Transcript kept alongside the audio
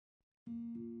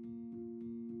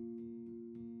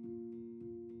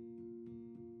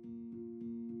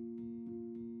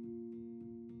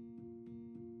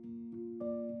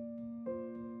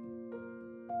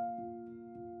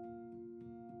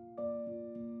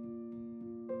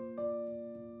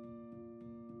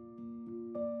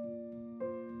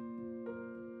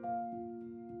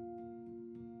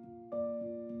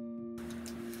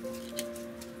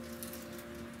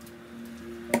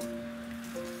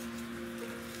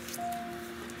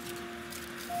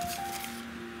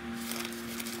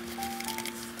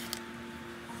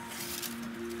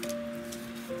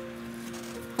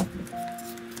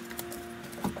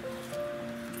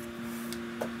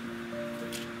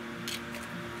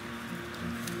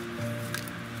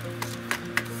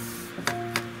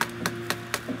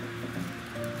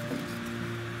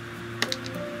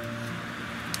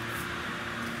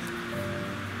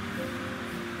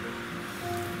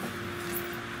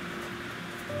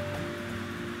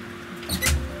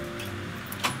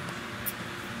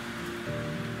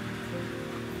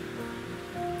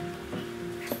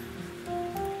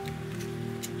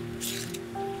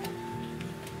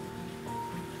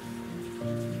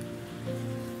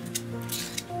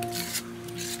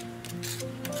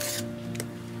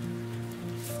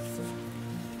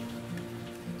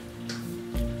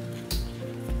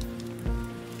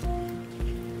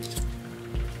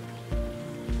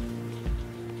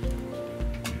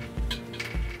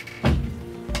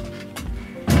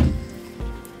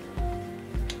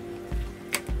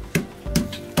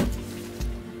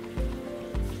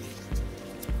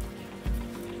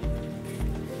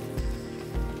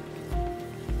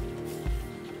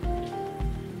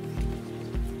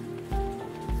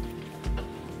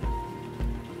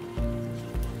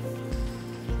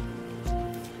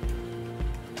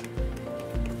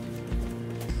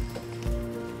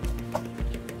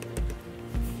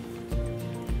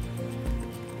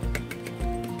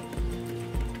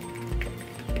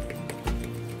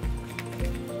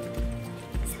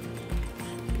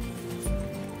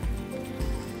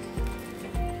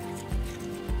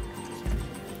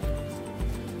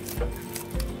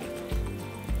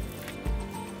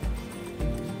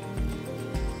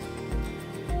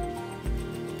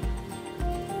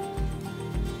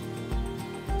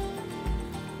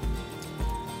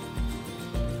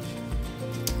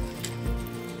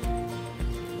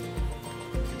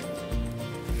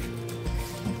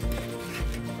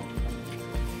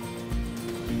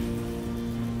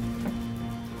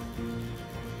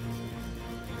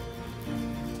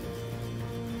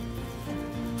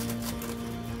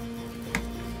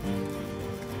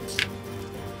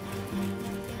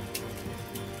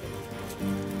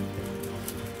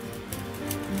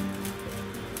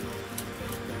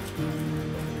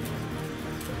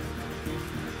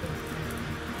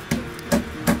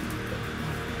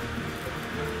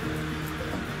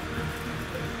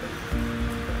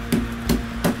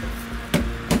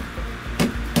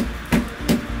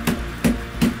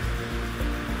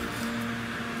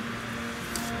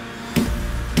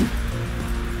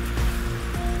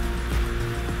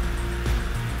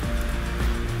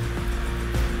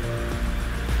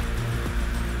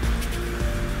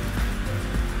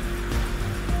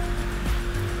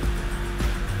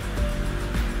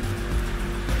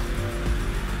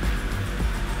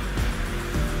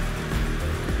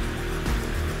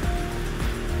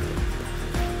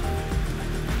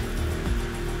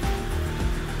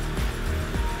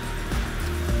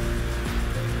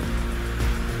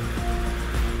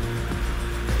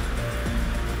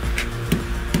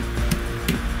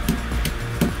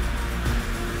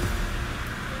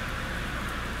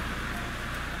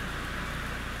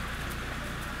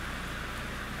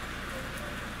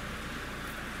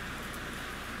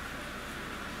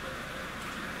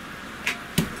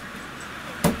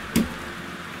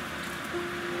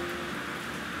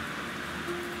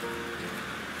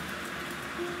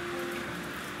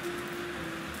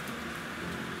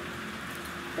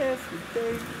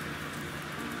day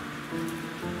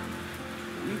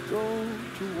we go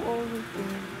to war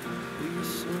again. We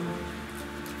assume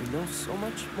we know so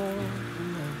much more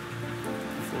than that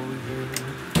before we hear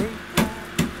what they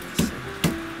say.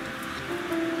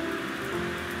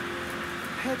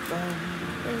 Headline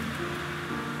and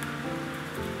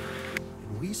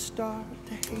we start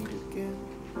to hate again,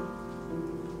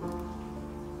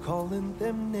 calling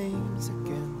them names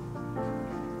again.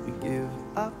 We give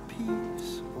our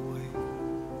peace away.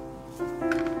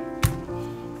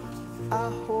 I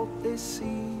hope they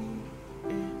see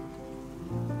it,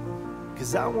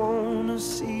 'cause I wanna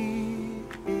see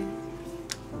it.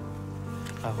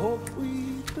 I hope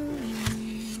we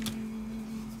believe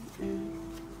it.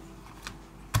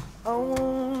 I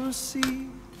wanna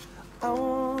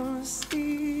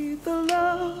see the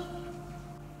love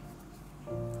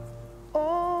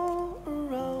all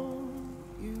around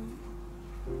you,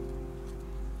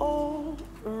 all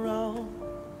around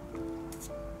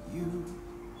you.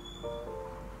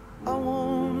 I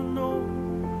wanna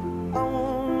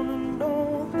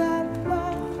know that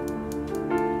love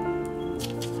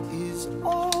is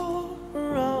all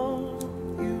around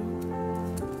you.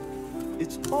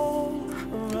 It's all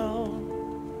around.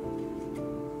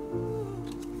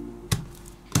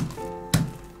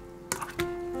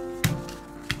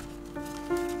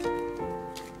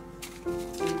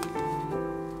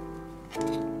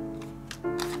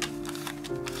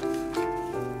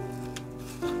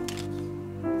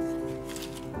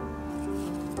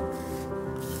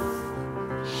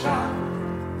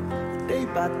 Day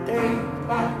by day,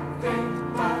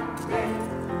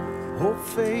 hope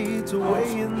fades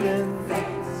away, and then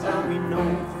we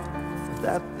know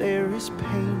that there is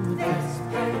pain within.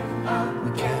 We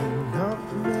cannot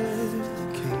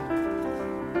medicate.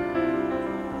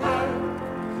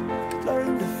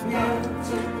 Learn to feel,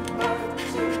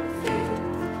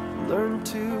 learn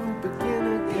to begin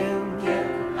again.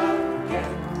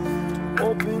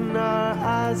 Open our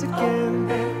eyes again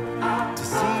to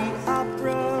see our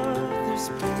brothers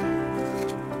pain.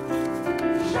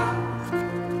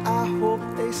 I hope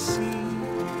they see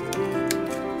it,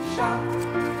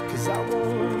 'cause I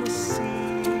wanna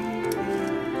see it.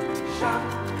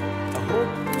 I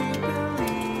hope we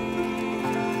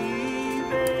believe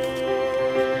it.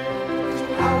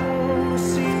 I wanna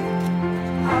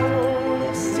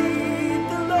see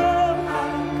the love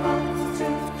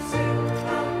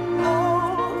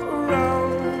all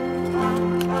around.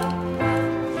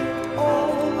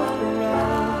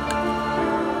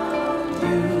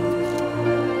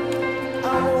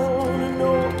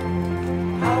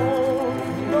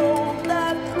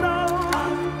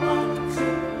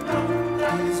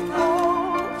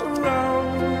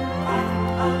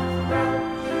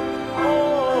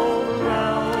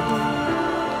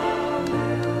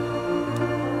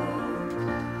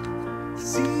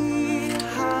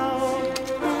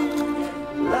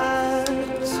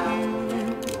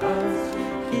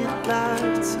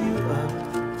 Lights you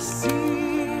up.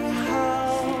 See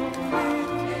how it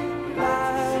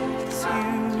lights you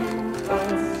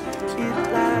up. It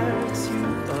lights you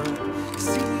up.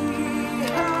 See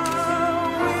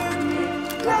how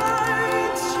it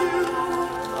lights you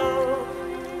up.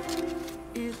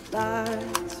 It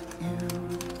lights you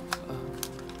up.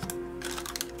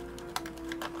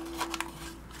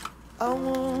 I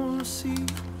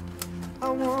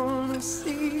wanna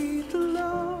see the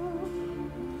love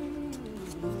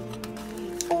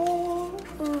all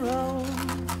around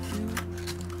you,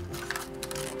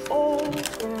 all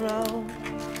around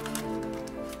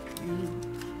you.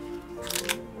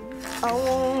 I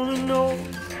wanna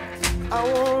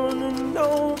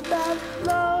know that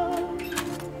love.